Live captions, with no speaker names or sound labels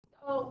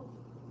So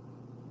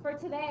for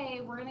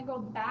today, we're going to go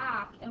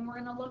back and we're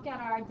going to look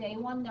at our day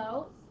one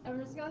notes and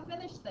we're just going to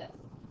finish this.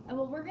 And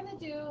what we're going to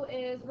do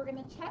is we're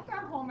going to check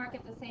our homework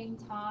at the same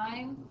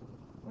time.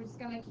 We're just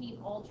going to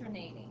keep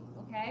alternating,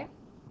 okay?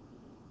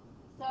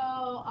 So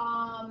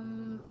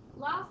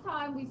last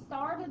time we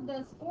started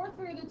this 4th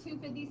root of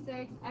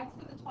 256, x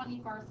to the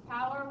 21st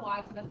power,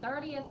 y to the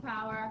 30th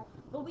power,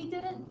 but we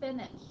didn't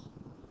finish.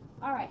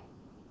 All right.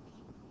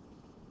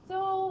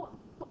 So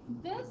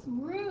this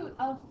root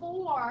of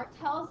 4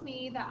 tells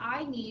me that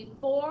I need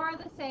 4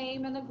 the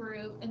same in the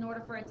group in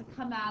order for it to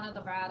come out of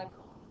the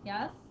radical,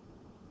 yes?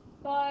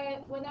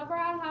 But whenever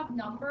I have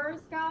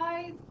numbers,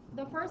 guys,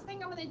 the first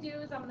thing I'm going to do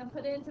is I'm going to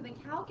put it into the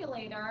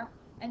calculator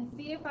and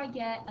see if I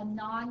get a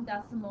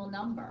non-decimal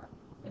number.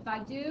 If I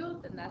do,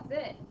 then that's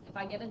it. If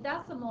I get a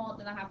decimal,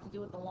 then I have to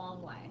do it the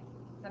long way.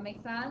 Does that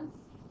make sense?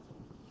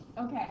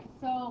 Okay,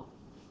 so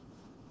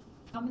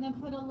I'm going to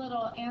put a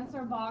little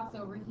answer box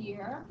over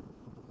here.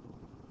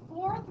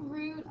 4th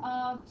root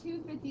of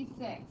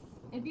 256.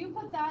 If you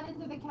put that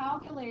into the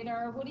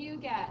calculator, what do you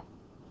get?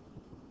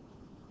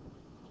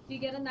 Do you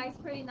get a nice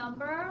pretty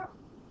number,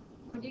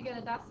 or do you get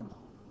a decimal?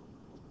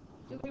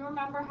 Do we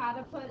remember how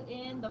to put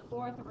in the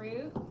 4th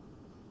root?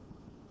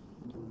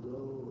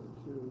 Go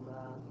to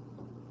math.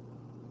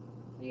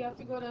 So you have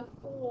to go to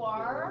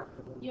 4.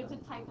 You have to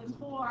type in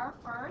 4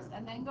 first,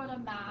 and then go to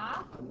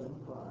math. And then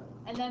 5.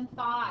 And then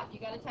 5. You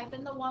got to type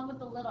in the one with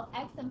the little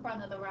x in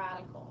front of the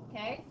radical.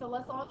 Okay, so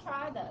let's all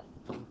try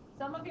this.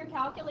 Some of your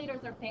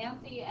calculators are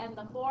fancy, and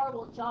the 4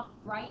 will jump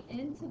right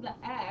into the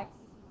x.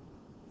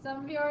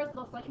 Some of yours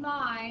looks like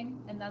mine,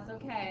 and that's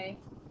okay.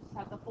 Just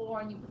have the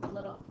 4, and you put the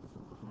little,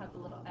 have the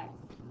little x.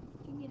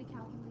 Do you need a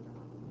calculator?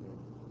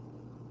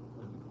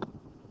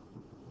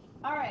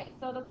 All right,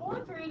 so the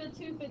 4th root of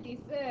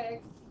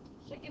 256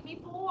 should give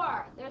me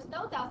 4. There's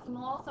no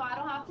decimal, so I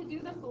don't have to do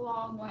this the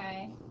long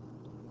way.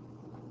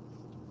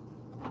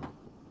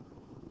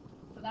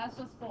 So that's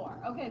just 4.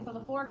 Okay, so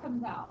the 4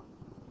 comes out.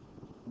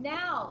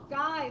 Now,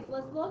 guys,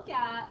 let's look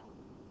at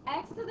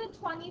x to the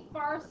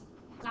 21st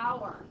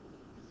power.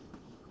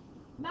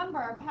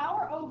 Remember,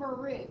 power over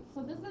root.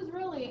 So this is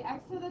really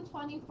x to the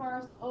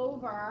 21st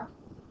over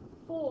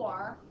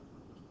 4.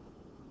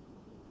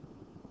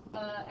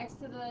 X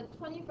to the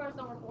 21st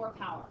over 4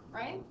 power,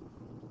 right?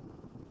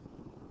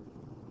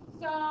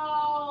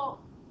 So,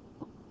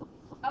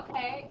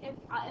 okay,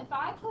 if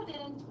I put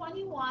in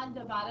 21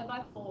 divided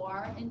by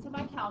 4 into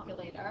my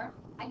calculator,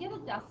 I get a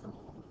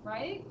decimal,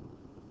 right?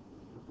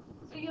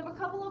 So you have a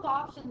couple of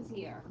options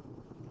here.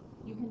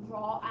 You can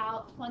draw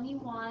out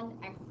 21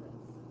 x's,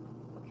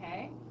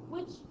 okay?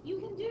 Which you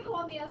can do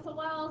on the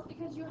SOLs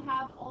because you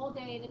have all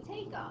day to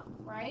take them,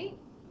 right?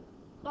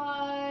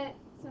 But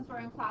since we're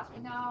in class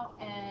right now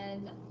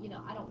and, you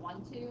know, I don't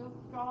want to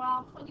draw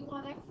out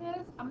 21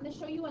 x's, I'm going to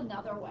show you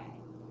another way,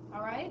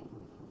 all right?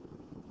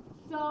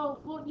 So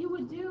what you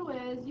would do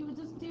is you would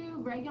just do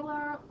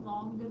regular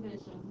long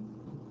division,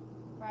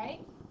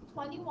 right?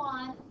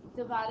 21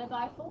 divided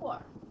by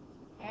 4,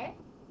 okay?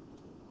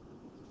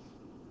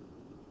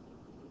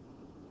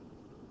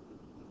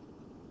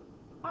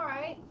 All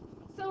right,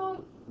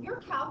 so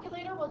your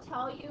calculator will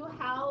tell you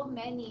how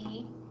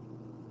many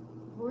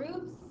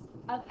groups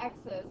of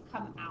x's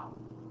come out.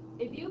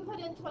 If you put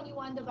in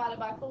 21 divided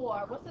by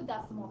 4, what's the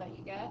decimal that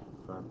you get?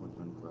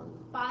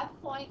 5.25.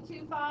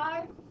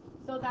 5.25.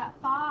 So that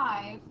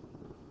 5,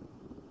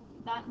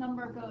 that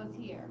number goes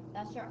here.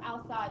 That's your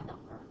outside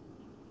number.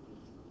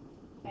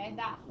 Okay,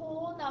 that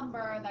whole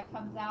number that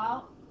comes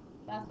out,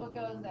 that's what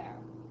goes there.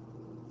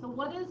 So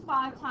what is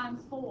 5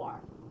 times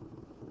 4?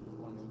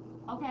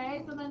 20.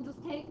 Okay, so then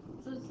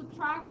just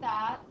subtract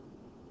that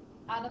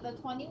out of the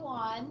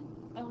 21,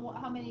 and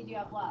how many do you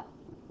have left?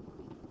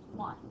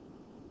 1.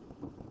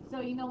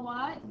 So you know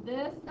what?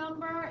 This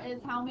number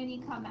is how many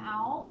come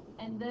out,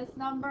 and this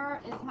number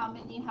is how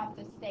many have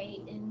to stay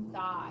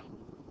inside.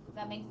 Does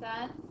that make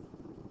sense?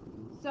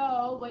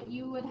 So what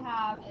you would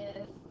have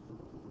is,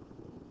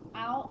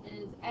 out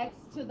is x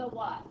to the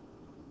what?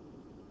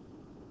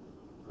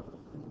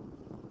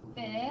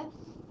 5th.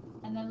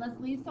 And then let's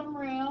leave some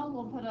room.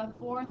 We'll put a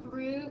 4th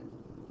root.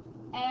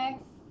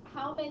 X.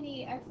 How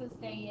many x's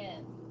stay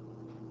in?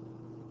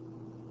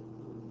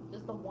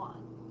 Just the 1,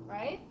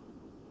 right?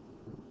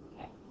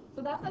 Okay.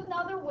 So that's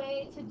another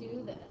way to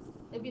do this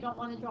if you don't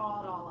want to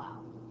draw it all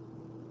out.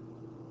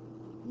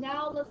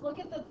 Now let's look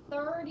at the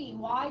 30.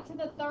 Y to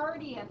the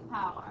 30th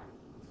power.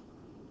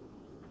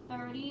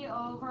 30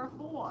 over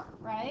 4,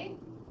 right?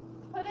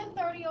 Put in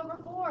 30 over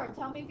 4.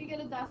 Tell me if you get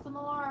a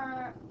decimal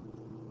or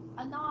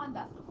a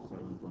non-decimal.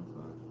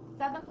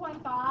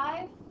 7.5.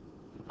 7.5?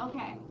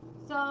 Okay,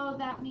 so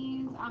that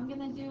means I'm going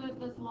to do it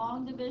this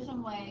long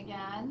division way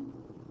again.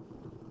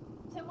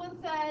 Timwin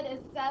said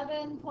it's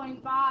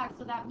 7.5,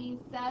 so that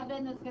means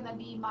 7 is going to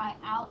be my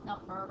out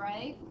number,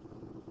 right?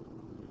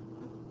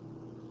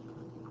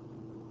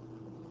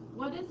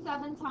 What is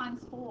 7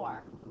 times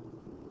 4?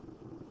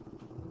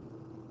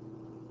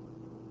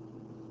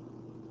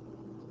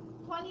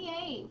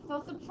 28.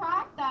 So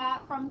subtract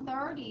that from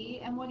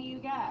 30, and what do you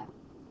get?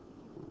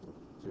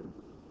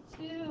 2.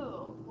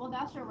 2. Well,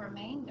 that's your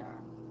remainder.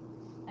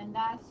 And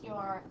that's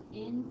your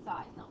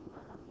inside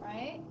number,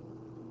 right?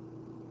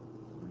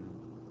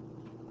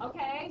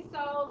 Okay,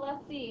 so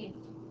let's see.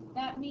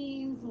 That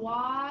means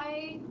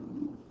y,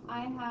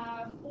 I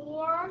have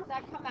 4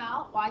 that come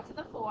out, y to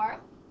the 4th.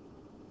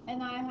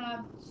 And I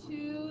have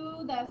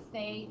 2 that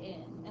stay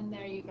in. And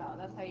there you go.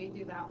 That's how you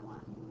do that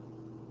one.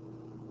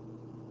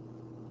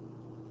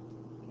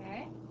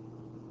 Okay?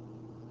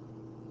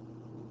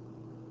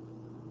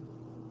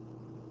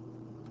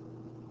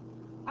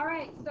 All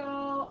right,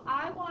 so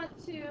I want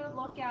to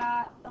look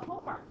at the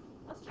homework.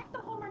 Let's check the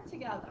homework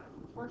together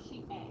for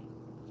sheet A.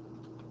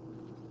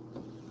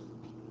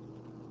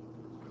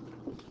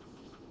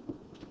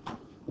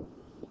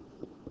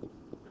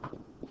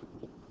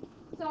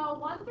 So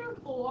 1 through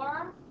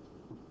 4,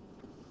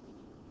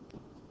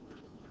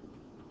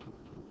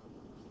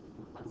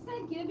 I'm just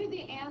going to give you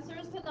the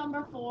answers to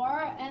number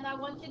 4, and I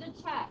want you to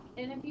check.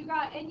 And if you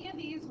got any of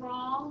these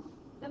wrong,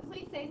 then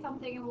please say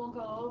something and we'll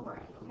go over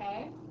it,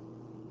 okay?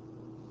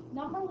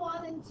 Number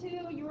 1 and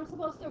 2, you were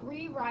supposed to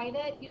rewrite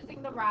it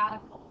using the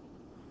radical.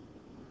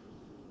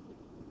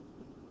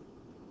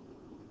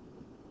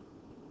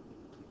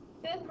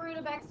 Fifth root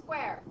of x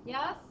squared,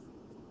 yes?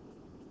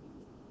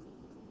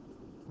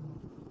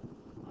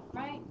 All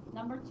right,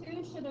 number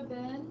 2 should have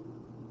been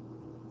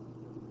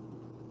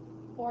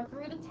 4th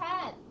root of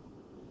 10.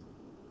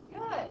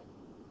 Good.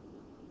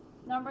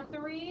 Number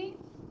 3,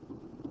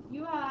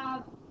 you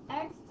have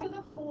x to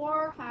the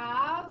 4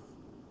 halves,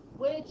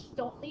 which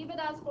don't leave it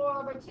as 4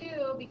 over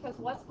 2, because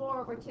what's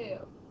 4 over 2?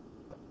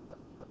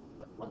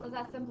 What does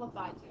that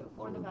simplify to?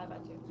 4 divided by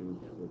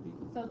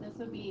 2. So this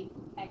would be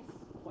x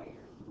squared.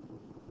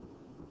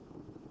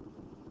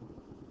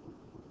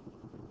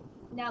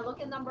 Now look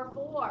at number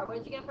 4. What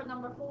did you get for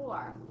number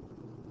 4?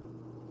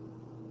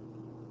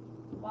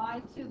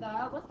 Y to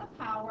the, what's the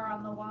power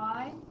on the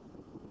y?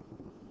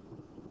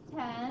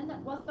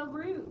 10. What's the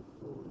root?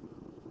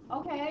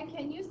 Okay,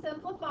 can you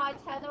simplify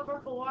 10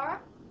 over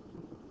 4?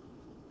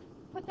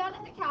 Put that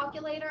in the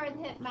calculator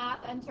and hit math,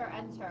 enter,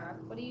 enter.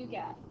 What do you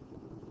get?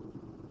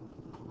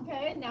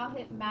 Okay, now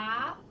hit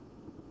math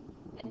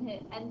and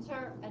hit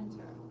enter,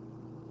 enter.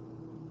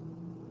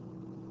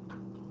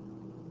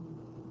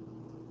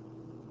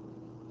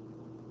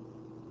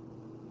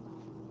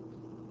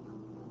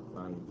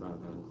 Five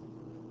halves.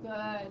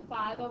 Good.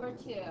 5 over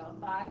 2.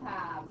 5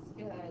 halves.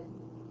 Good.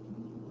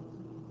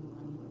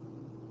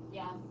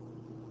 Yes.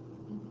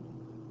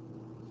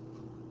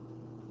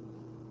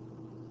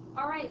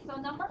 All right, so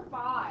number 5.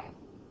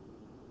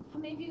 How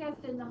many of you guys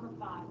did number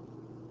 5?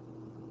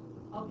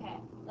 Okay,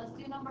 let's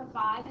do number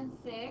 5 and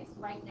 6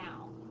 right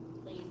now,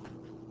 please.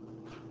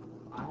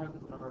 I have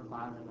number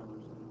 5 and number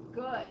 6.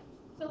 Good.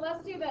 So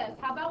let's do this.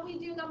 How about we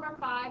do number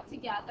 5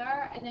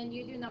 together, and then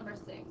you do number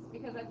 6?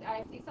 Because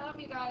I see some of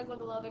you guys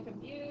look a little bit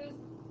confused.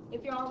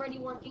 If you're already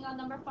working on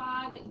number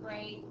 5, then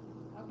great.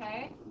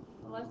 Okay?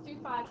 Well, let's do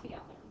 5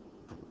 together.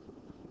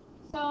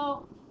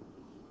 So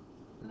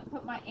I'm going to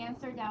put my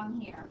answer down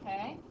here,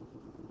 okay?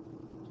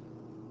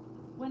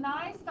 When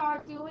I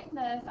start doing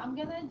this, I'm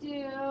going to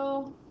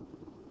do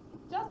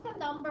just the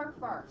number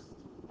first,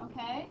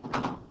 okay?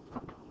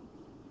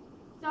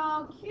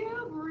 So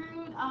cube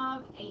root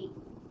of 8.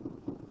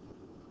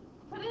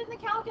 Put it in the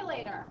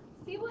calculator.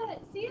 See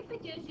if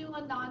it gives you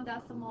a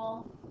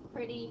non-decimal,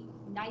 pretty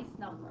nice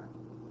number.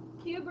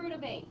 Cube root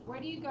of 8. Where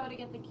do you go to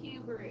get the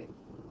cube root?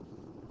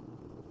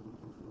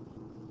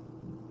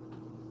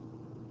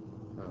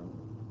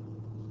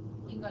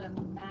 You go to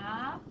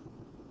math.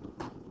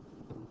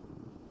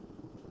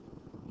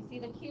 You see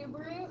the cube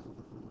root?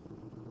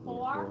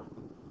 4?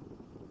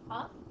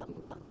 Huh?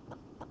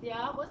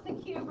 Yeah, what's the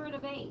cube root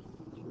of 8?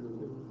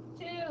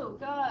 2.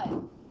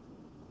 Good.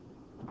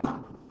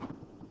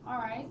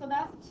 Alright, so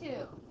that's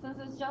 2. Since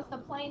it's just a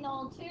plain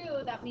old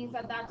 2, that means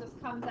that just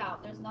comes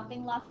out. There's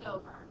nothing left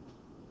over.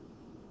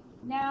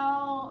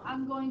 Now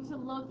I'm going to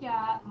look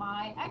at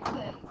my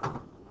x's.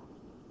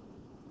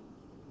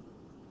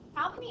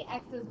 How many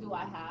x's do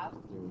I have?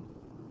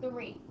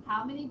 3.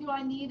 How many do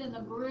I need in the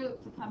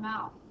group to come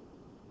out?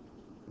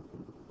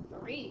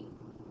 3.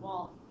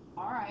 Well,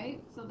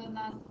 alright, so then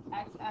that's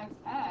x, x,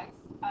 x.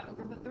 I have a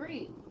group of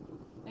 3.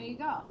 There you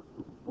go.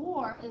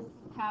 4 is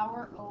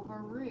power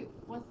over root.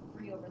 What's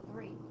 3 over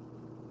 3?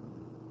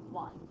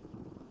 1.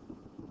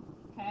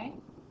 Okay?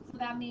 So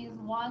that means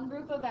one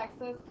group of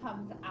x's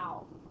comes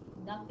out.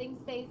 Nothing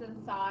stays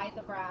inside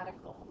the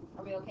radical.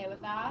 Are we okay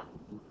with that?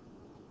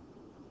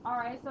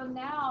 Alright, so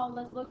now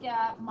let's look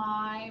at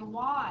my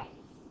y's.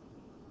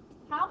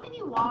 How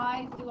many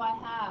y's do I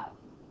have?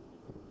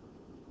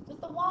 Just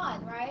the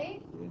 1,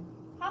 right? Yeah.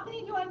 How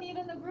many do I need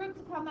in the group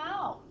to come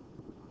out?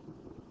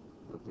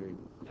 3.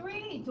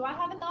 3. Do I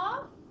have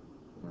enough?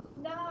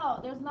 No,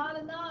 there's not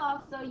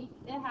enough, so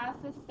it has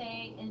to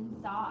stay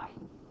inside.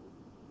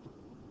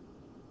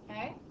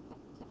 Okay?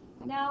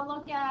 Now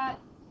look at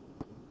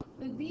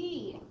the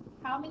z.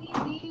 How many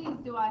z's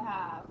do I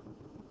have?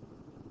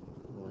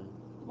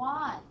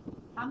 1.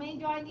 How many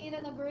do I need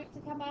in the group to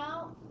come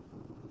out?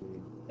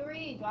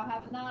 3. Do I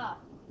have enough?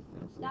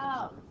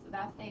 No.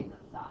 that stays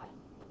inside.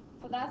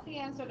 So that's the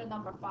answer to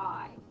number 5.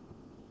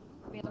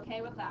 Are we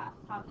okay with that?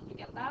 Tom, did you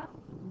get that?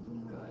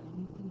 Good.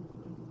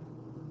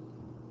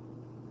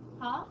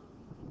 Huh?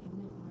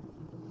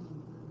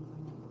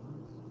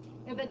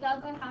 If it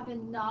doesn't have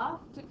enough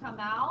to come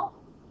out,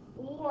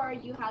 or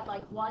you had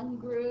like one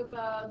group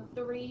of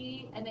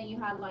 3 and then you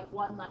had like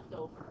one left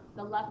over.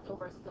 The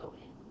leftovers go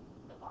in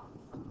the box,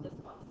 this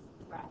box,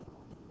 radical.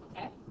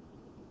 Okay?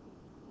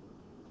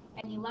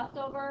 Any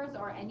leftovers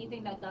or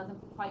anything that doesn't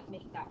quite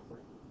make that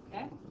group.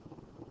 Okay?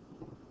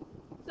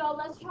 So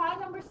let's try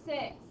number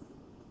 6.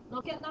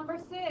 Look at number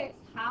 6.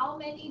 How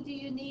many do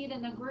you need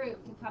in a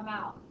group to come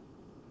out?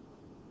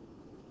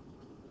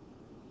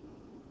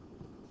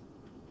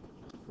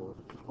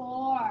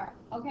 4.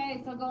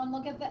 Okay, so go and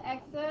look at the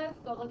X's,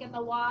 go look at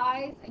the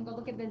Y's, and go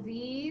look at the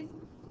Z's,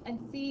 and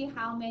see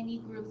how many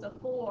groups of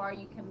 4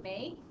 you can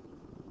make.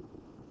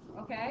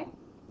 Okay?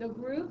 The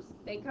groups,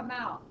 they come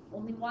out.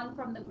 Only one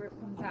from the group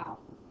comes out.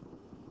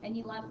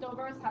 Any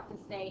leftovers have to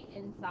stay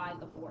inside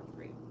the 4th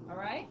group. All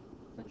right?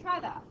 So try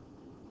that.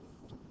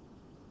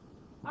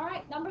 All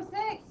right, number 6.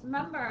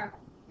 Remember,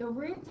 the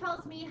root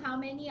tells me how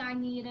many I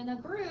need in a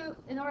group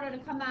in order to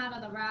come out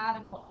of the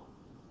radical.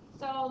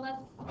 So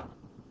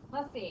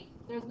let's see.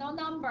 There's no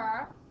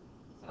number.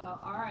 So,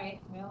 all right,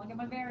 I'm going to look at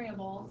my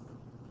variables.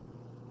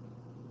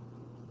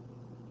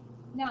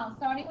 Now,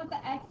 starting with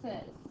the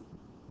x's.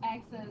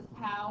 X's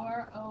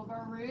power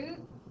over root.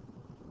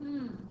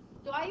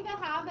 Do I even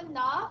have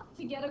enough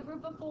to get a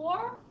group of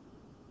 4?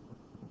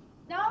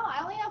 No, I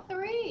only have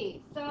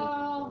 3.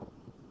 So,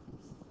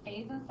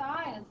 stays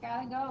inside. It's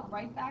got to go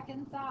right back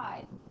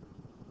inside.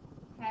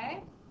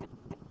 Okay?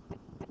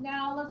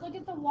 Now, let's look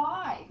at the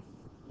y's.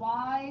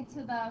 Y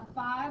to the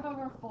 5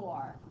 over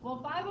 4.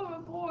 Well, 5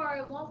 over 4,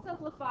 it won't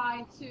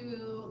simplify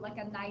to like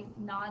a nice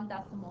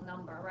non-decimal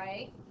number,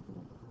 right?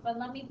 But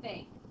let me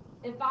think.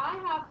 If I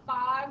have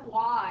 5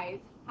 y's,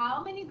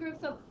 how many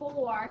groups of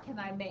 4 can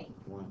I make?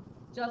 1.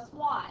 Just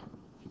 1,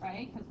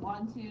 right? Because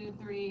 1, 2,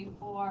 3,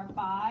 4,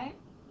 5.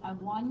 I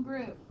have 1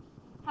 group.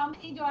 How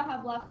many do I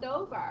have left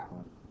over?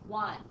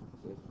 1.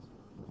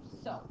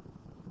 So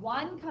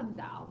 1 comes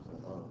out.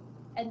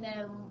 And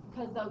then,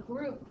 because the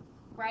group,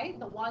 right?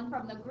 The 1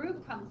 from the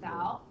group comes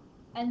out.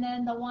 And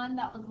then the 1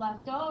 that was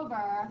left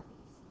over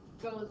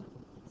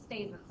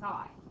stays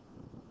inside.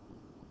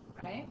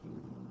 Right?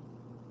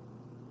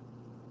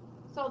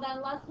 So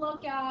then let's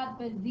look at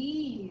the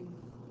z's.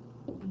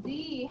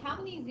 Z, how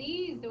many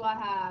z's do I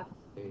have?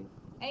 8.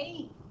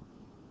 8.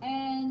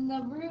 And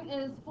the root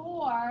is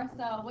 4,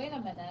 so wait a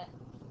minute.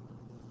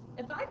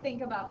 If I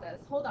think about this,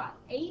 hold on.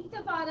 8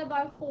 divided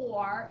by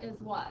 4 is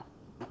what?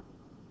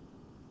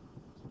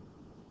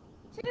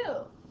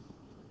 2.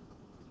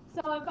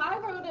 So if I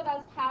wrote it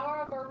as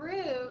power over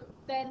root,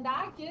 then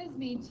that gives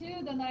me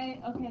 2. Then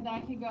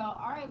I could go,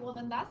 all right, well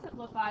then that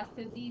simplifies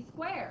to z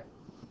squared.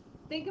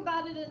 Think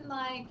about it in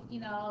like,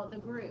 the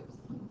groups.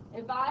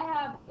 If I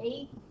have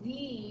 8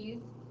 z's,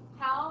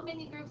 how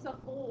many groups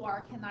of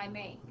 4 can I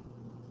make?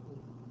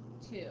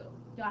 2.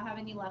 Do I have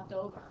any left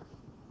over?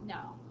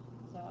 No.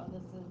 So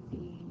this is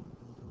the,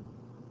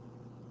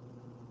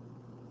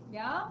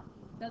 yeah?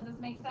 Does this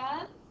make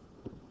sense?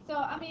 So,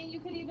 I mean, you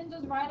could even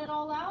just write it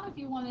all out if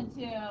you wanted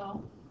to.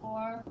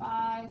 4,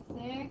 5,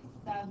 6,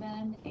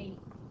 7, 8.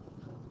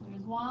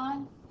 There's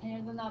 1, and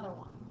here's another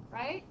one,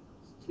 right?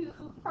 It's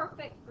 2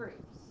 perfect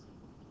groups.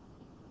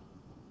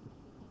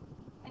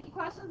 Any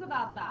questions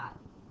about that?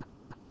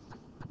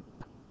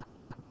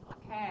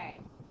 Okay.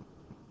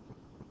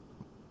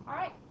 All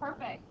right,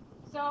 perfect.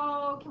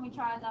 So, can we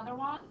try another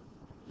one?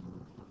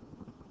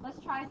 Let's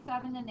try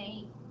 7 and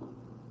 8.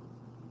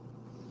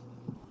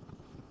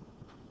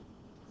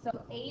 So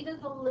 8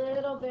 is a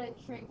little bit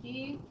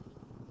tricky.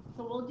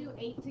 So we'll do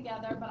 8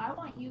 together, but I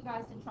want you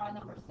guys to try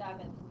number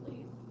 7,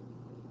 please.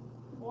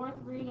 4th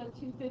root of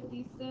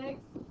 256,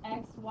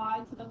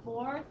 xy to the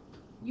 4th.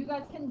 You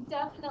guys can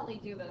definitely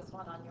do this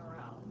one on your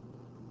own.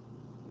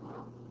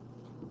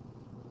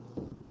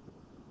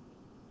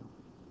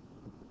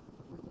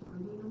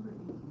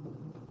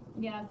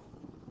 Yes.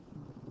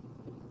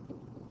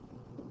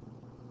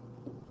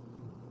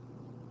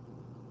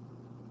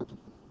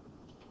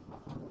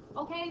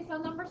 Okay, so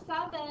number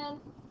 7,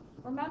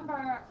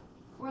 remember,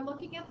 we're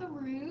looking at the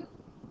root.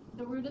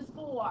 The root is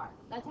 4.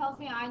 That tells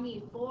me I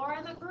need 4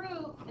 in the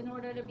group in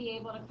order to be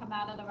able to come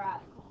out of the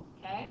radical,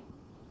 okay?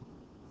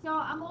 So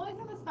I'm always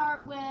going to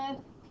start with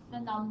the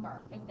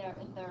number, if there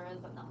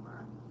is a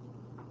number.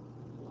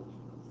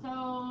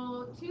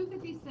 So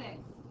 256.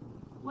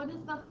 What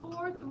is the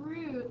 4th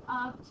root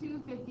of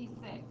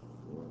 256?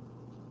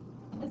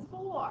 It's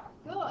 4.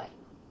 Good.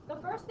 The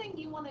first thing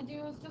you want to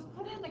do is just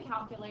put it in the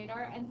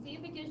calculator and see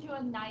if it gives you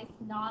a nice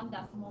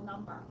non-decimal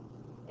number.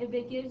 If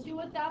it gives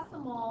you a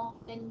decimal,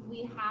 then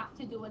we have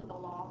to do it the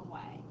long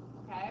way,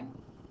 okay?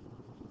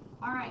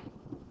 All right,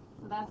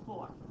 so that's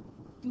 4.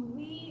 Do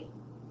we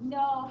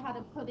know how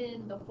to put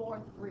in the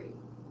 4th root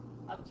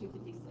of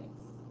 256?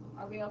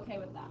 Are we okay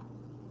with that?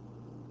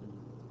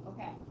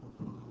 Okay.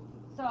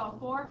 So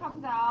 4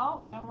 comes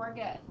out, and we're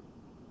good.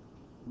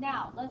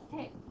 Now, let's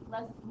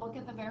look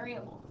at the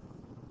variables.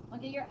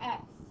 Look at your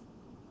x.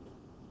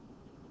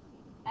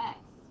 X.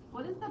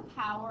 What is the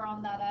power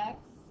on that x?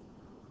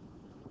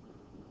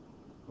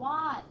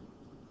 1,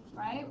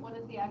 right? What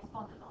is the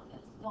exponent on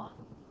this? 1,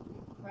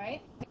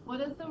 right?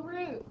 What is the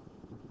root?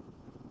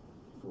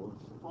 4.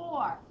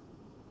 4.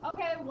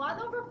 Okay,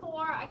 1 over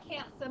 4, I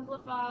can't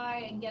simplify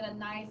and get a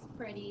nice,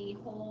 pretty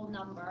whole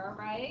number,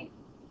 right?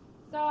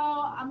 So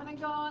I'm going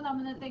to go and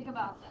I'm going to think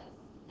about this.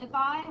 If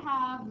I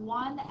have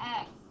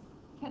 1x,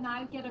 can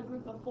I get a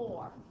group of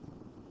 4?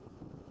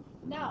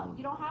 No,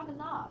 you don't have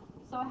enough.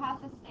 So it has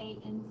to stay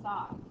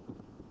inside.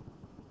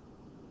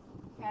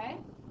 Okay?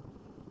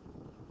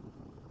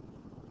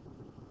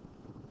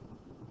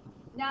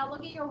 Now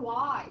look at your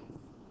y's.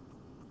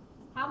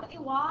 How many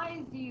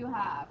y's do you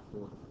have?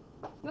 4.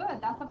 Good,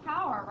 that's the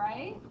power,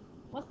 right?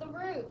 What's the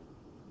root?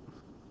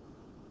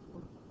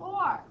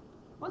 4.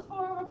 What's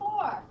 4 over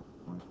 4?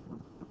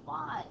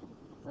 1.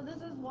 So this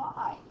is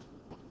y.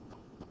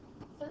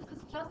 Since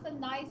it's just a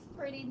nice,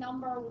 pretty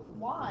number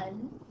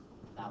 1,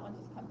 that one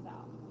just comes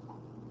out.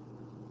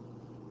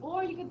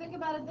 Or you can think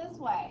about it this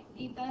way,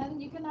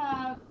 Ethan. You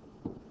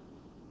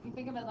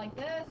think of it like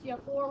this. You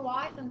have 4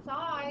 y's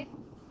inside.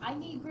 I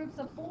need groups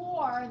of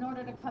 4 in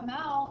order to come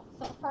out.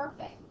 So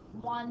perfect.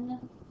 1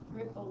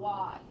 group of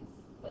y's,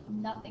 but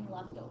nothing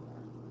left over.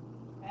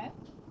 Okay?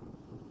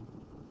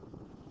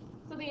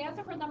 So the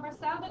answer for number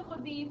 7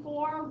 would be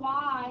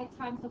 4y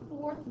times the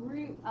 4th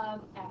root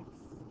of x.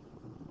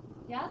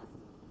 Yes?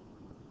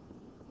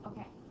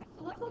 Okay.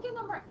 So let's look at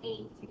number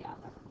 8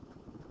 together.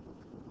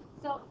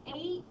 So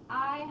 8,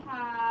 I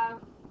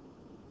have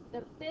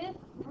the 5th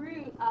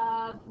root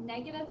of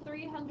negative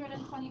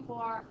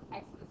 324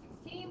 x to the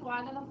 16,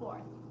 y to the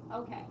 4th.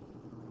 Okay.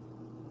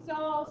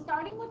 So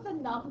starting with the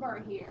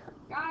number here.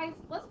 Guys,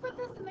 let's put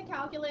this in the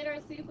calculator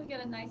and see if we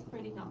get a nice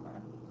pretty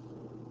number.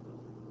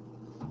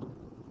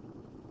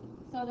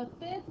 So the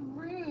 5th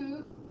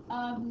root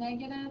of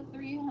negative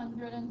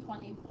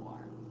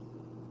 324.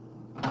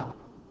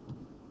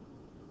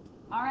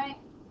 All right.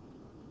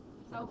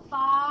 So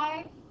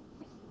 5,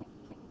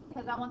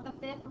 because I want the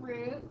 5th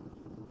root.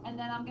 And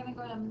then I'm going to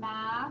go to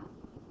math.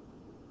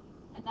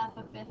 And that's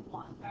the 5th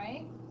one,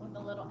 right? With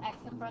the little x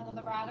in front of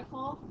the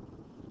radical.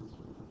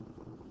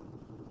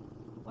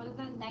 What is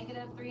it?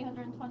 Negative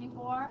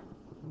 324?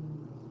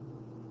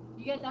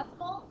 You get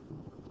decimal?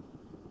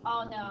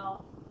 Oh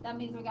no. That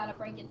means we got to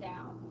break it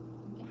down.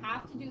 We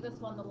have to do this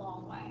one the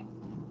long way.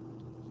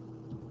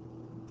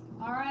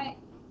 All right.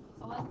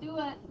 So let's do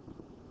it.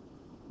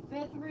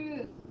 5th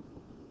root.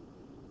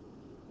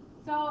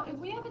 So if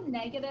we have a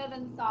negative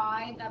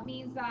inside, that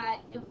means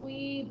that if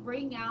we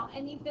bring out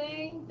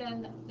anything,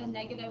 then the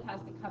negative has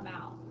to come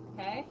out,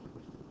 okay?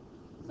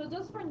 So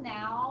just for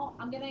now,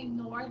 I'm going to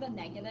ignore the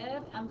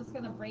negative. I'm just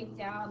going to break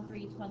down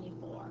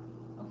 324,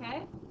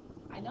 okay?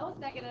 I know it's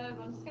negative.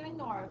 I'm just going to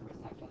ignore it for a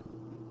second.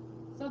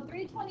 So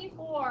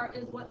 324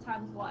 is what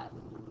times what?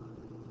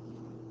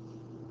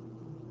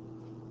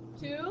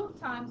 2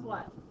 times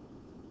what?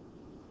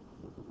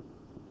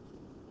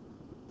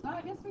 Oh,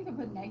 I guess we could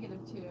put negative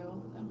 2.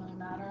 Doesn't really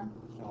matter.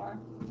 Sure.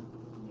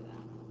 Do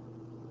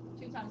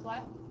that. 2 times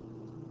what?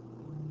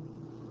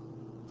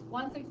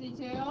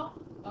 162.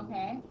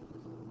 Okay.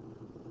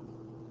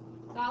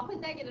 So I'll put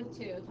negative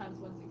 2 times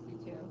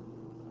 162.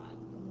 Fine.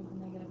 We'll move the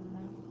negative in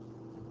there.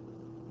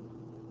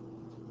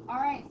 All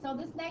right. So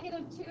this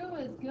negative 2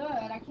 is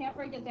good. I can't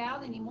break it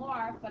down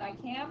anymore, but I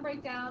can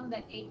break down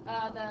the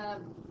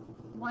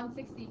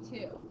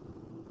 162.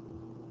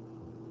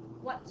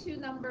 What 2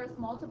 numbers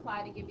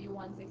multiply to give you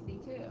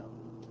 162?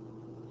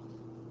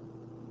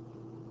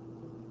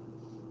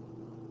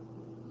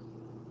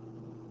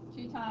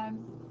 2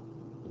 times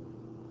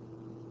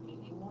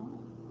 81.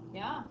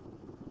 Yeah.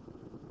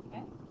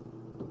 Okay.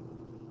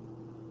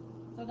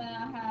 So then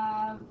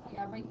I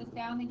gotta break this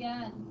down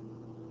again.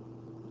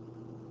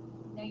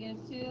 Negative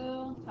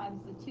 2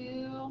 times the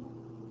 2.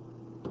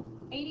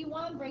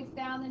 81 breaks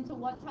down into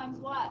what times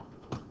what?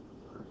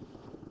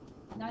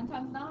 9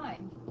 times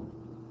 9.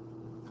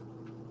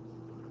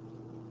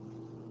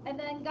 And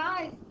then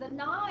guys, the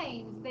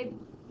 9s, they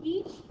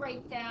each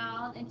break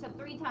down into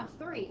 3 times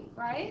 3,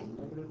 right?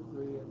 Negative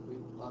 3 and 3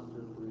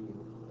 positive 3, and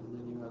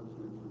then you have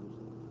 2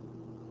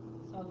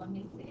 twos. So let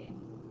me see.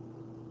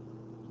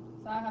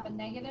 So I have a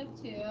negative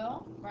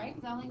 2, right?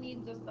 Because I only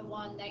need just the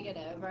one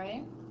negative,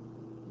 right?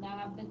 Now I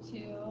have the 2.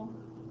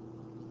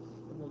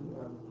 And then you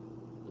have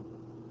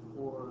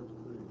 4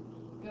 3s.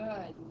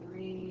 Good.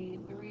 3,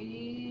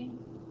 3.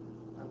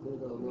 I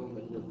did a little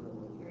bit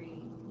differently.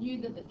 3. You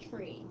did the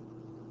tree.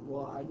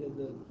 Well, I did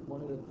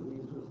one of the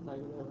 3s was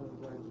negative and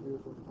the next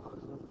 2 was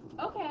positive.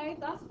 Okay,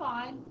 that's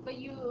fine. But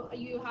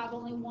you have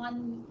only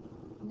one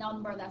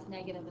number that's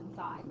negative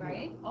inside,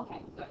 right? Yeah.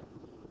 Okay, good.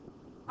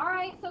 All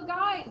right, so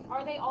guys,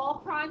 are they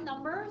all prime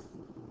numbers?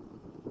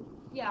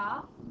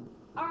 Yeah.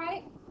 All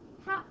right.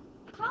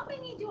 How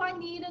many do I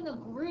need in a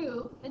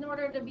group in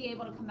order to be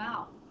able to come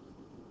out?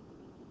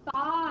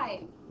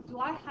 5. Do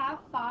I have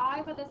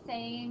 5 of the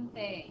same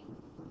thing?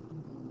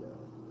 No.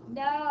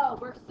 No,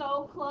 we're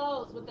so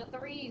close with the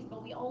threes,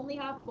 but we only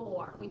have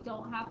four. We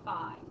don't have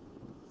five.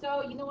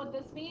 So you know what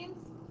this means?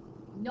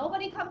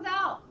 Nobody comes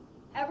out.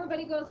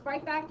 Everybody goes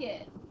right back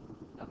in.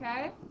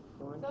 Okay?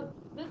 So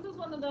this is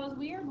one of those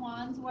weird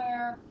ones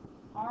where,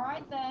 all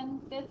right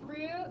then, fifth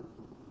root,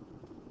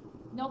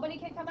 nobody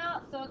can come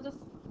out, so just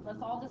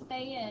let's all just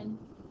stay in.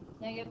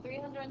 Negative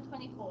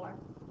 324.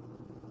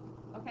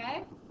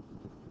 Okay?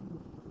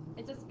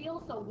 It just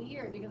feels so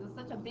weird because it's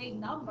such a big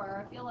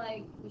number. I feel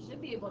like we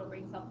should be able to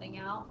bring something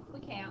out.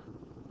 We can't.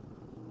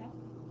 Okay?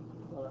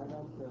 But I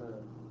have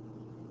the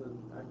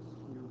x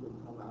cubed would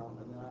come out,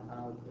 and then I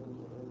have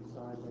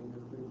inside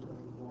negative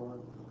 324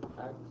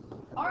 x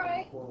and All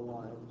right. 4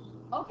 y's.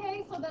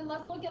 Okay, so then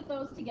let's look at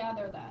those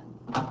together then.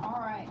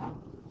 All right.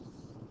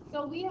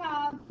 So we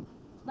have,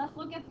 let's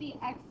look at the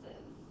x's.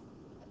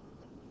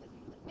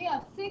 We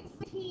have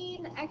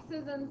 16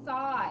 x's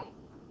inside.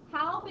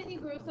 How many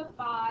groups of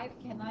 5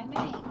 can I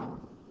make?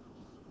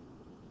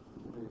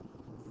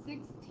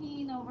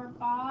 16 over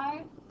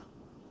 5.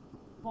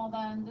 Well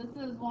then, this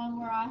is one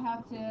where I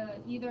have to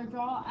either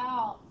draw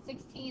out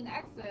 16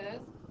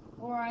 x's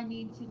or I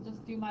need to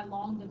just do my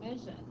long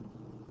division.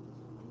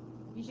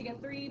 You should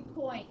get 3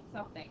 point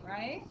something,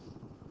 right?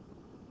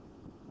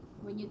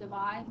 When you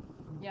divide,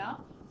 yeah?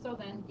 So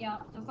then, yeah,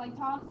 just like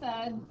Tom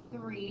said,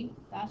 3,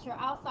 that's your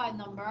outside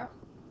number.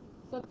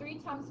 So 3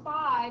 times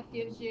 5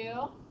 gives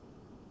you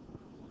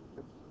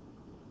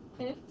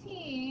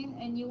 15,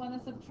 and you want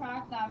to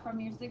subtract that from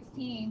your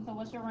 16, so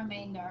what's your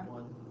remainder?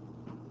 1.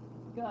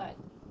 Good.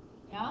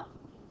 Yeah?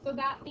 So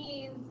that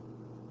means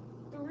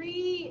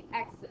 3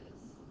 x's.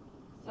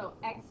 So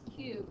x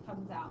cubed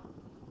comes out.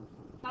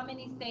 How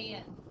many stay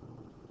in?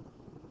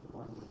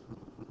 1.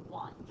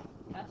 1.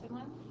 That's your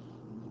one?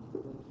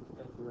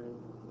 Get the range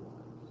of the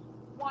y's.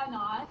 Why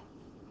not?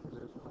 Because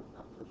there's one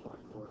after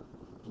 4.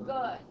 So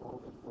Good.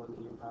 all the 4 that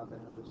you have, they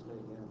have to stay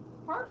in.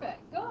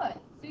 Perfect. Good.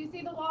 So you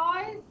see the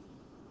y's?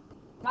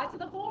 Right to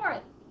the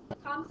fourth.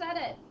 Tom said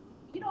it.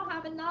 You don't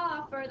have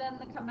enough for them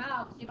to come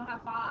out because you don't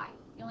have 5.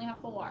 You only have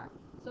 4.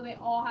 So they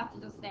all have to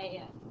just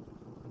stay in.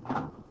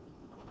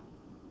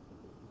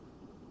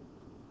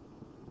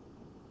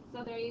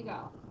 So there you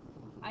go.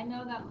 I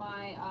know that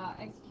my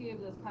x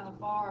cubed is kind of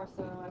far,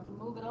 so I can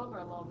move it over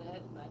a little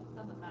bit, but it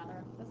doesn't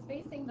matter. The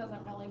spacing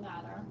doesn't really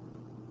matter.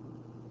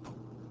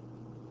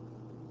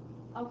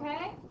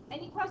 Okay?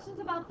 Any questions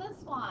about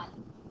this one?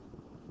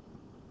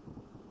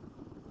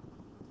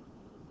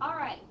 All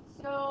right,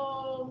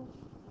 so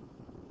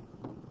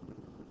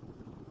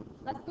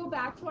let's go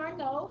back to our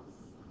notes,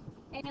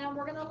 and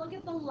we're gonna look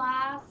at the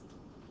last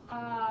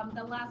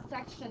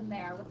section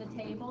there with the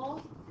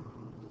table.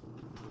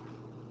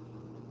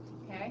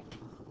 Okay,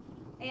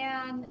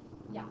 and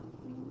yeah,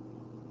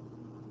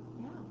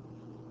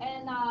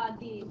 and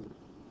the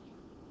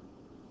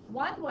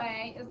one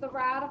way is the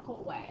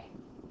radical way.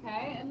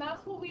 Okay, and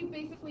that's what we've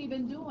basically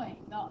been doing.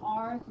 The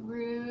rth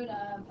root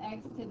of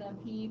x to the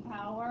p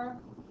power,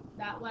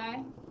 that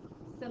way,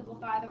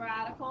 simplify the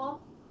radical.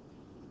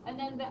 And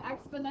then the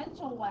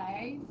exponential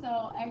way,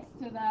 so x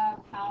to the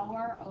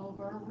power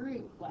over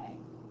root way.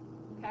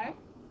 Okay?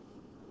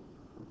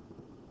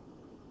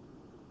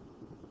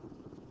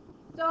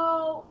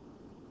 So,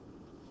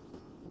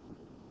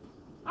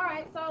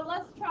 alright, so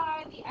let's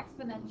try the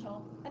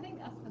exponential. I think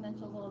exponential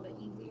is a little bit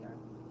easier,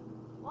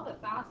 a little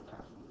bit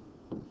faster.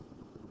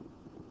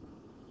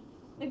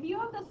 If you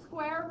have the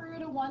square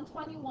root of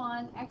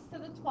 121, x to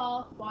the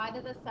 12th, y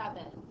to the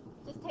 7th,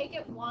 just take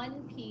it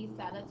one piece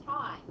at a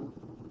time.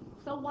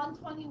 So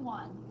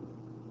 121.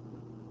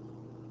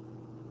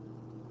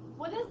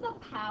 What is the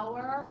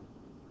power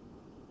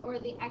or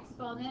the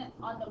exponent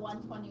on the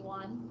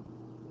 121?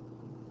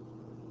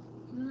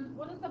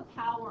 What is the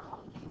power on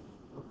this?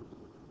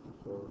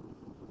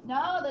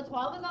 No, the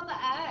 12 is on the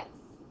x.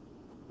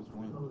 It's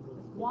 1.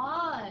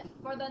 1.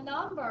 For the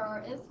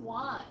number, it's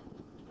 1.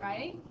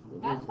 Right?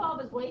 That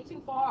 12 is way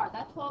too far.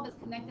 That 12 is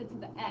connected to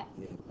the x.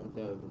 Yeah, I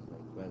thought it was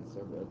like by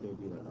itself, but I thought it would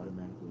be like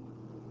automatically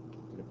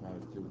to the power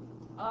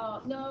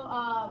 2. No,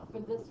 for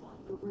this one,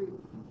 the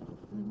root.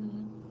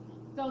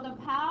 So the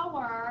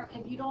power,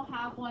 if you don't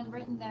have one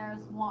written there,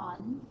 is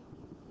 1.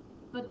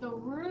 But the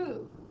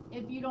root,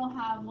 if you don't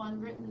have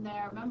one written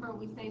there, remember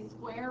we say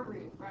square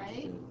root,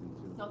 right?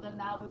 So then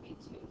that would be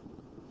 2.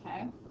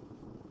 Okay?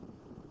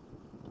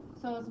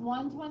 So it's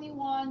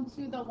 121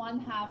 to the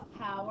 1/2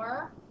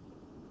 power.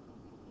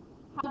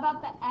 How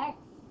about the x?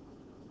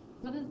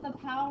 What is the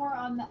power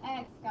on the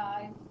x,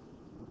 guys?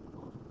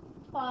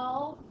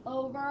 12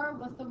 over,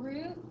 what's the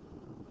root?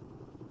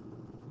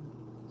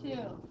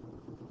 2.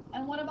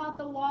 And what about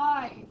the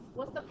y?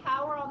 What's the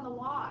power on the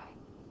y?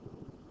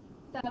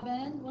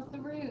 7. What's the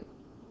root?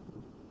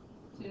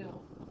 2.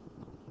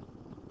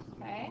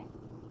 Okay?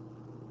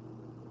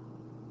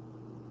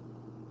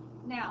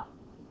 Now,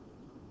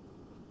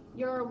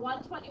 your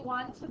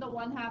 121 to the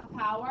 1/2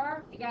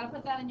 power, you got to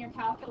put that in your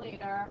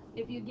calculator.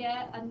 If you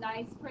get a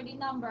nice pretty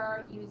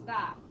number, use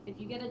that. If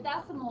you get a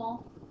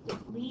decimal,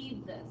 just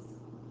leave this.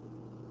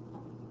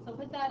 So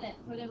put that in.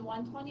 Put in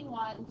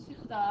 121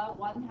 to the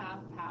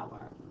 1/2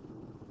 power.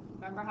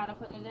 Remember how to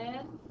put it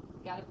in?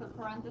 You got to put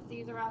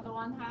parentheses around the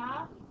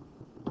 1/2.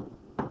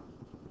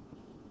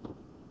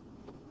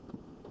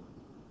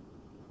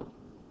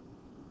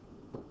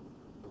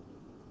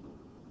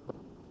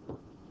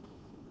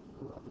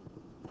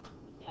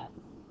 Yes.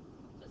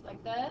 Just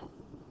like this.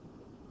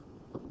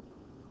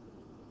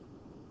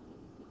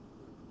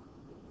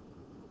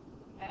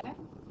 Okay.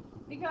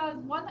 Because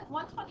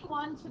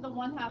 121 to the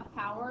 1/2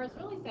 power is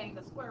really saying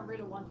the square root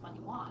of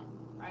 121,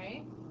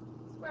 right?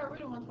 Square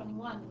root of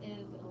 121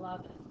 is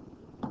 11.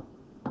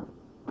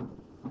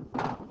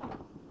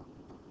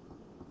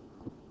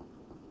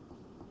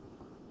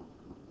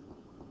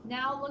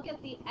 Now look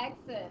at the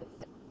x's.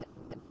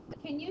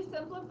 Can you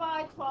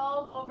simplify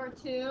 12 over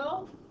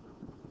 2?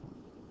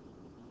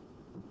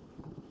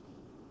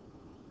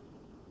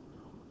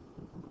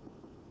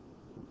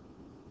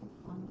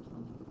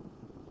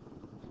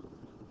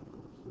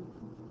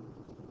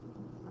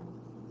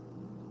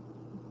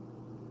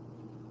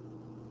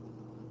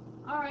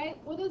 All right,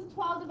 what is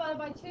 12 divided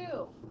by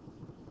 2?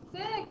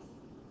 6.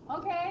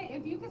 Okay,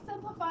 if you can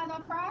simplify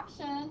that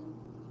fraction,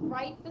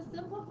 write the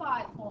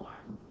simplified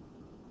form.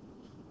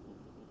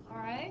 All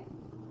right?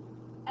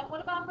 And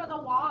what about for the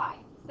y?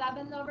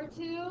 7 over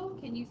 2,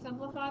 can you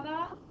simplify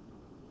that?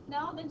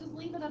 No, then just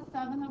leave it as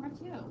 7 over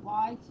 2.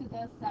 Y to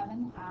the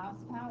 7/2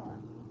 power.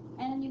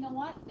 And you know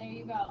what? There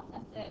you go.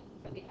 That's it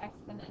for the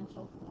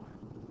exponential form.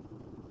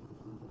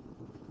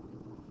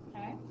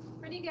 Okay?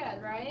 Pretty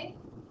good, right?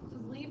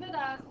 Just leave it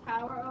as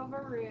power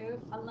over root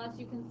unless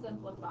you can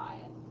simplify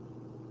it.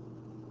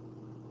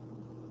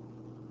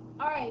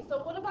 All right,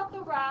 so what about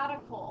the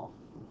radical?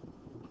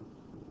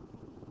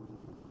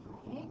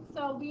 All right,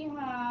 so we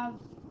have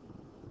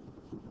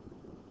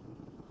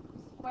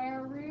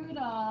square root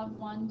of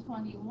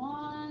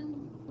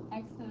 121,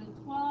 x to the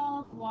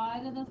 12, y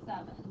to the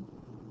 7.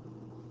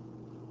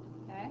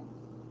 Okay?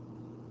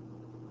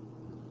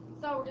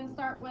 So we're going to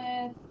start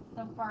with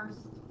the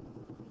first,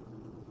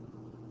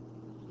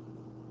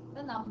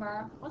 the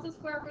number. What's the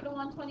square root of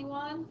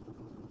 121?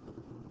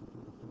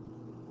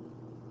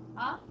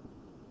 Huh?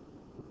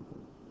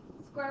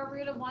 Square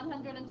root of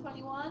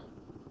 121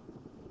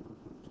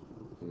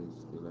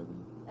 Is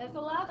 11. is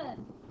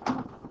 11.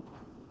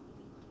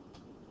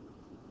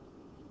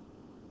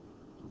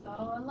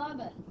 So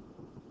 11.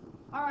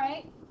 All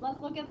right, let's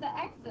look at the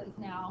x's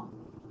now.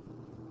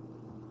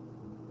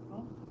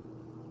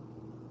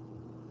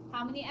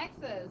 How many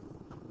x's?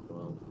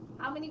 12.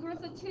 How many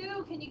groups of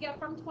 2 can you get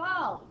from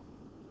 12?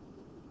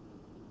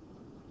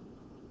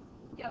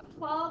 You have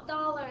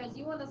 $12.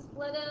 You want to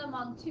split it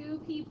among 2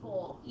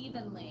 people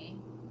evenly.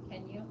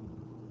 Can you?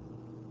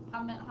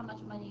 How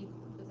much money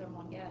does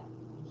everyone get?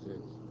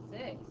 6.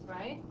 6,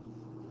 right?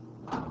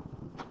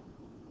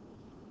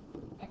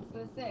 X to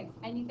the 6.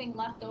 Anything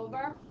left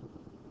over?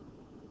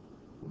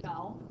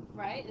 No,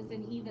 right? It's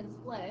an even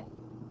split.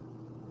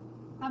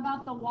 How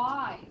about the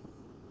y's?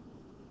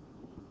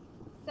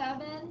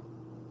 7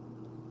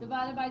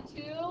 divided by 2?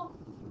 You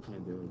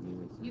can't do it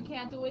either. You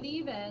can't do it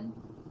even.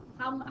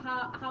 How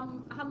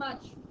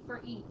much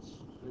for each?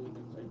 So you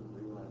can take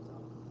 3 lines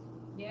out.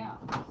 Yeah.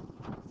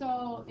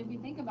 So if you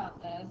think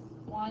about this,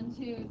 1,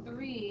 2,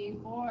 3,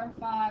 4,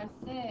 5,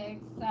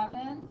 6,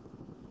 7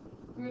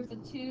 groups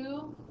of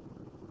 2.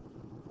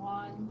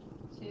 1,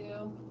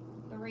 2,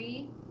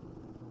 3.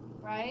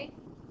 Right?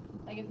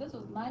 Like if this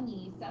was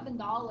money,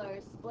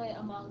 $7 split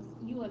amongst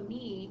you and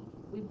me,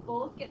 we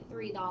both get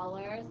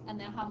 $3, and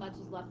then how much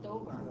is left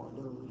over?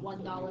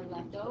 $1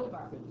 left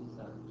over. 50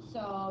 cents.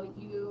 So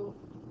you,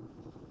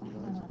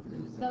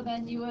 so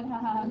then you would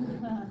have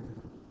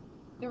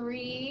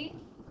 3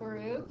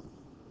 groups,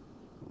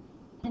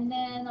 and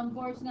then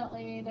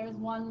unfortunately there's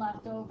 1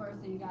 left over,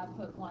 so you gotta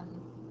put 1.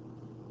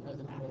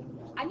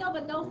 I know,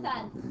 but no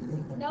sense.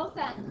 No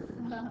sense.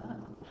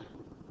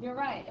 You're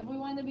right. If we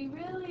wanted to be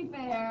really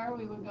fair,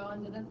 we would go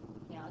into this,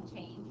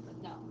 change, but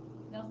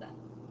no sense.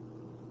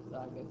 So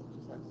I guess it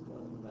just has to go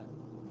in the back.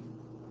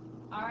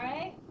 All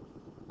right.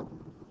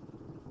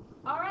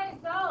 All right.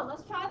 So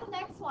let's try the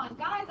next one,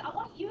 guys. I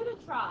want you to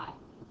try.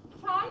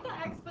 Try the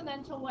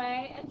exponential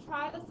way and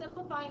try the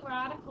simplifying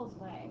radicals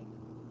way.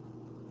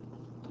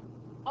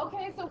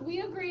 Okay. So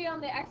we agree on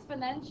the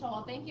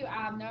exponential. Thank you,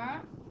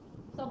 Abner.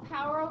 So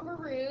power over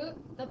root,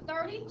 the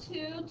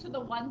 32 to the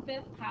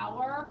 1/5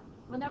 power.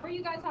 Whenever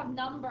you guys have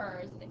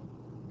numbers,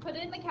 put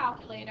it in the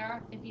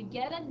calculator. If you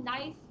get a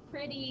nice,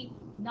 pretty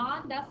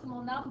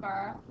non-decimal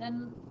number,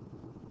 then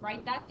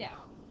write that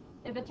down.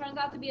 If it turns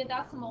out to be a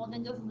decimal,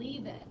 then just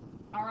leave it.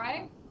 All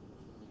right?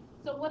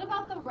 So what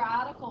about the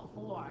radical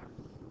form?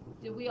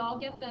 Did we all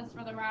get this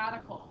for the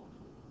radical?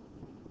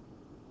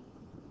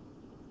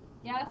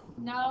 Yes?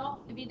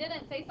 No? If you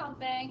didn't, say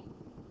something.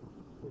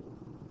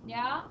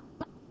 Yeah?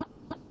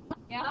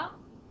 Yeah?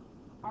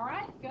 All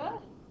right,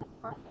 good.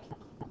 Perfect.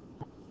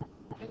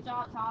 Good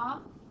job,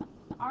 Tom.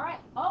 All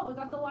right. Oh, was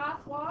that the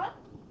last one?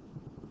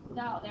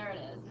 No, there it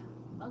is.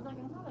 I was like,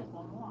 I know there's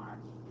one more.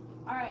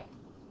 All right.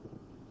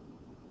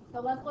 So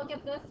let's look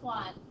at this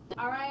one.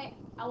 All right.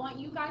 I want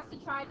you guys to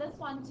try this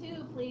one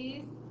too,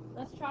 please.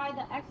 Let's try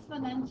the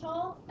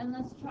exponential and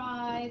let's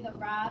try the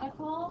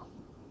radical.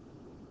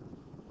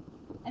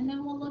 And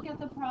then we'll look at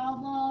the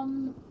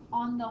problem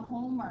on the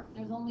homework.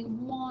 There's only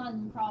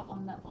one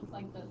problem that looks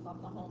like this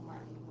on the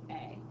homework.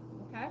 Okay.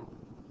 Okay?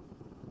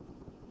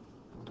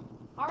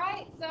 All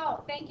right,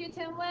 so thank you,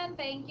 Timlin.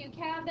 Thank you,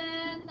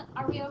 Kevin.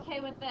 Are we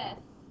okay with this?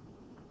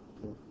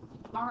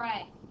 All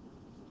right.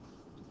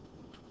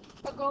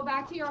 So go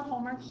back to your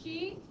homework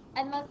sheet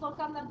and let's look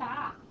on the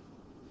back.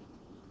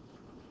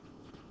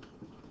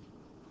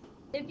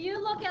 If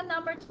you look at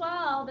number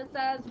 12, it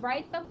says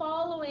write the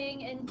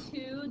following in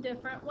two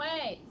different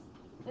ways.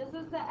 This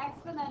is the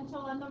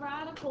exponential and the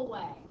radical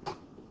way.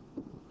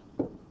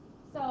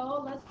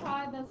 So let's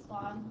try this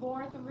one.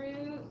 Fourth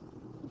root.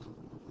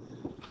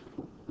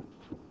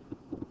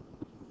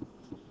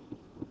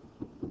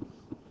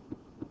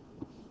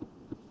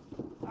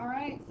 All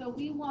right, so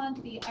we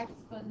want the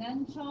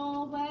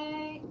exponential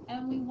way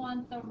and we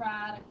want the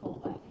radical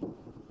way.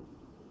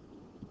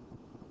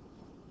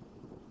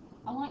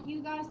 I want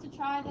you guys to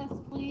try this,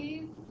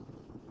 please.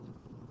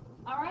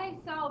 All right,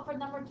 so for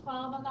number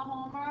 12 on the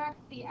homework,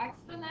 the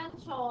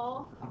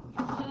exponential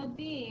should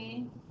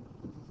be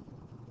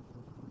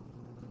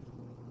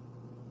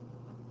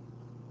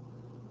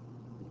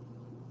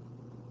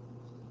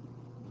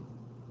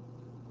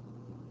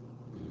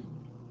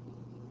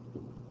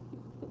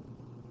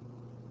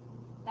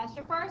that's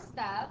your first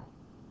step.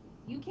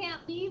 You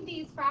can't leave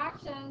these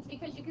fractions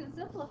because you can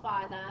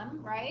simplify them,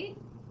 right?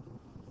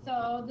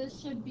 So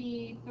this should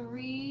be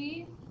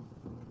 3x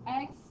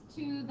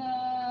to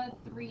the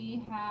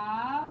 3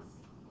 halves,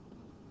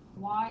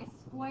 y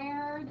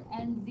squared,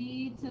 and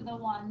z to the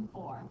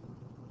 1/4.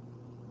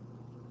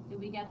 Do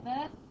we get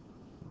this?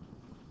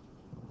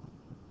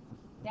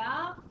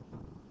 Yeah?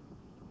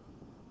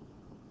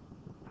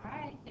 All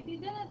right. If you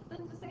didn't,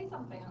 then just say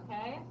something,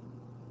 okay?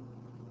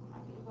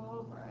 Happy to go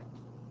over it.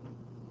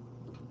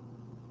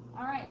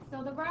 All right,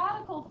 so the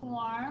radical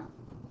form,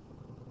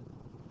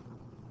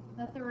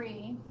 the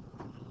 3.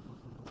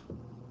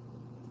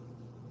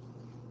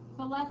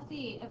 So let's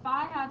see, if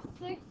I have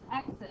 6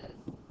 x's,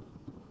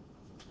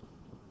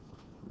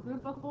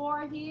 group of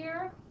 4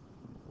 here,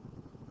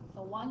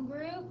 so one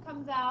group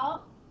comes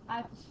out, I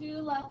have 2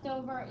 left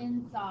over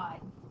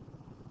inside.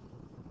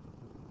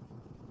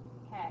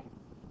 Okay.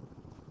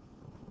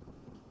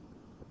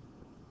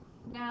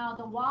 Now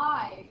the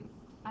y's,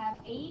 I have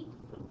 8.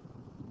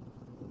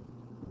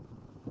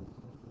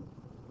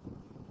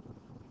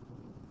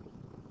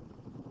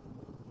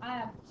 I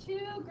have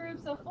 2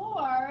 groups of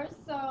 4s,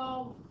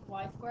 so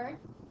y squared.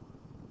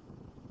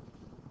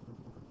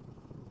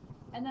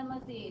 And then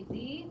let's see,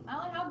 z. I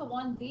only have the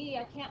one z.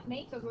 I can't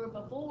make a group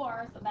of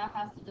 4, so that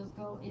has to just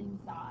go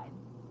inside.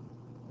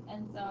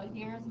 And so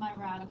here's my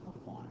radical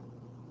form.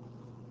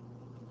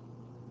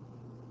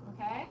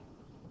 Okay?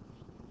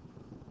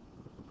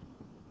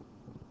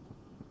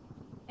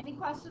 Any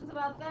questions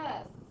about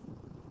this?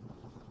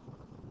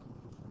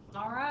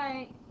 All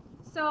right.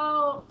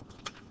 So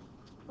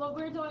what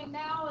we're doing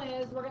now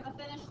is we're going to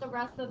finish the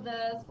rest of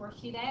this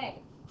worksheet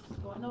A.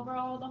 Going over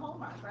all the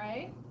homework,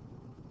 right?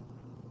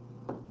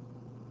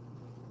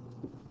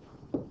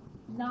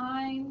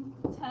 9,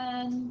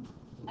 10,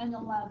 and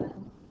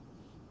 11.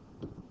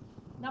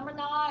 Number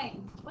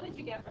 9. What did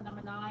you get for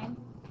number 9?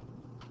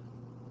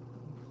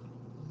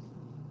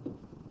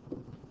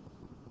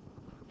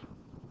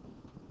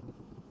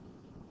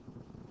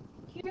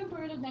 Cube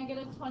root of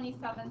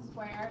 -27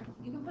 squared.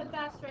 You can put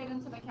that straight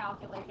into the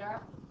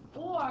calculator.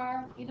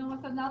 Or, you know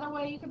what's another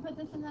way you can put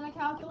this into the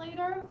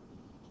calculator?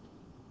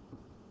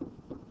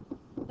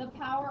 The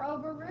power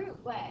over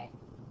root way.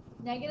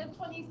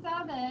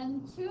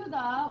 -27 to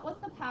the, what's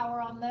the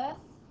power on this?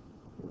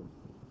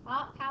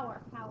 Power.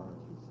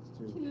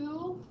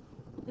 2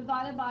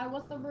 divided by,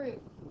 what's the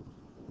root?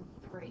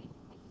 3.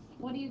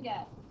 What do you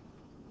get?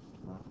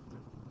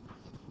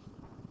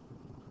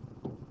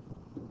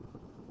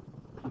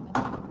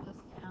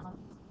 Just count.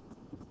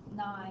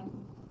 9.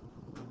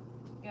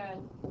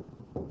 Good.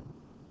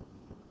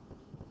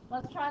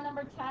 Let's try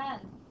number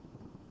 10.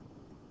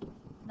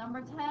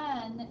 Number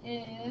 10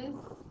 is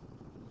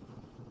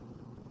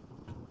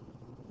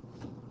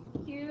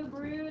cube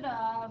root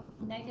of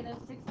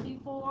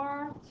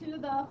 -64 to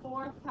the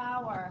 4th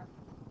power.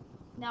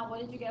 Now, what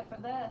did you get for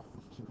this?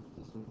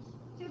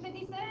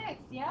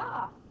 256,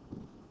 yeah.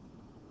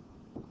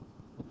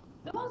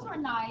 Those were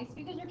nice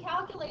because your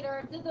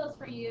calculator did those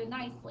for you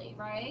nicely,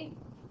 right?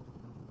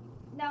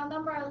 Now,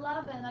 number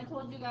 11, I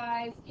told you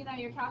guys, you know,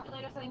 your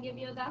calculator's going to give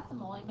you a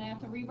decimal. You may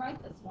have to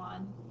rewrite this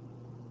one.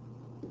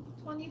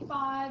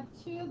 25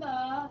 to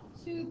the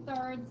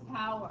 2/3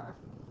 power,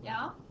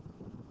 yeah?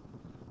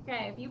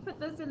 Okay, if you put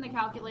this in the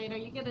calculator,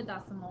 you get a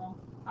decimal.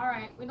 All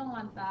right, we don't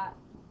want that,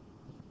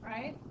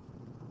 right?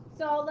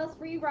 So let's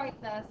rewrite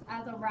this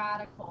as a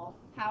radical.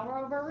 Power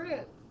over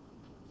root.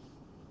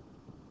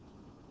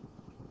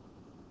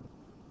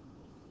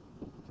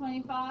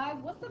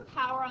 25. What's the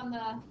power on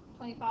the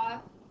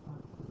 25?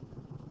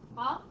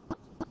 Huh?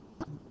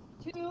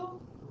 2.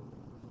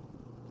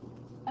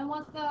 And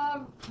what's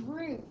the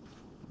root?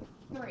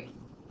 3.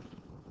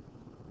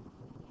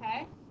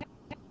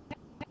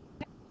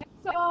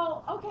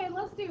 Okay,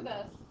 let's do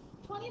this.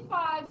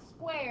 25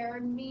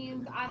 squared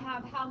means I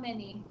have how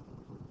many?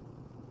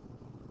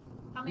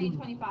 How many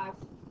 25s?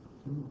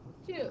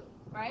 Two,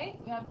 right?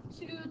 We have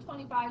two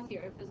 25s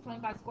here. If it's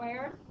 25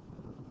 squared.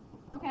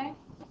 Okay,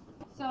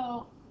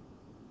 so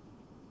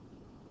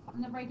I'm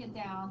going to break it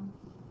down.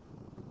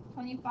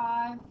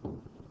 25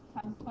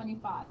 times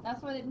 25.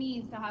 That's what it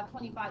means to have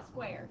 25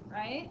 squared,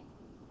 right?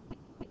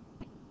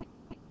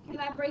 Can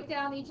I break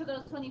down each of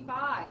those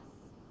 25s?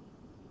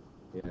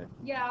 Yeah.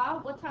 Yeah,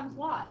 what times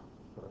what?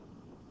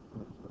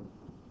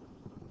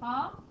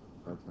 Huh?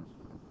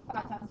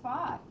 5 times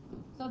 5.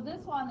 So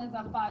this one is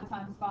a 5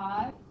 times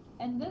 5,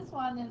 and this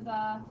one is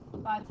a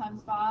 5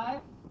 times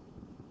 5.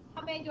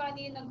 How many do I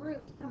need in the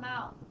group to come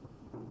out?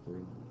 3.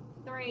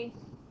 3.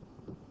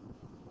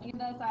 Look at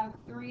this, I have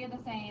 3 of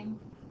the same.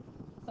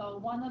 So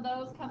one of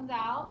those comes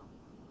out.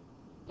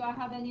 Do I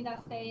have any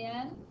that stay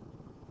in?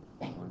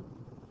 1.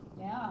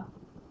 Yeah.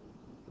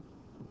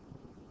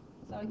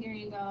 So here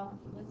you go.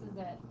 This is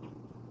it.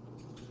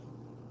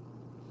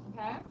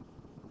 Okay?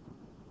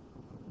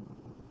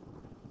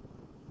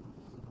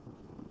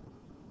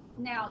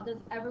 Now, does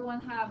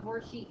everyone have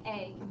worksheet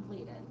A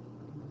completed?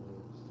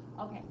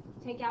 Okay,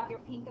 take out your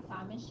pink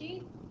assignment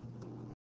sheet.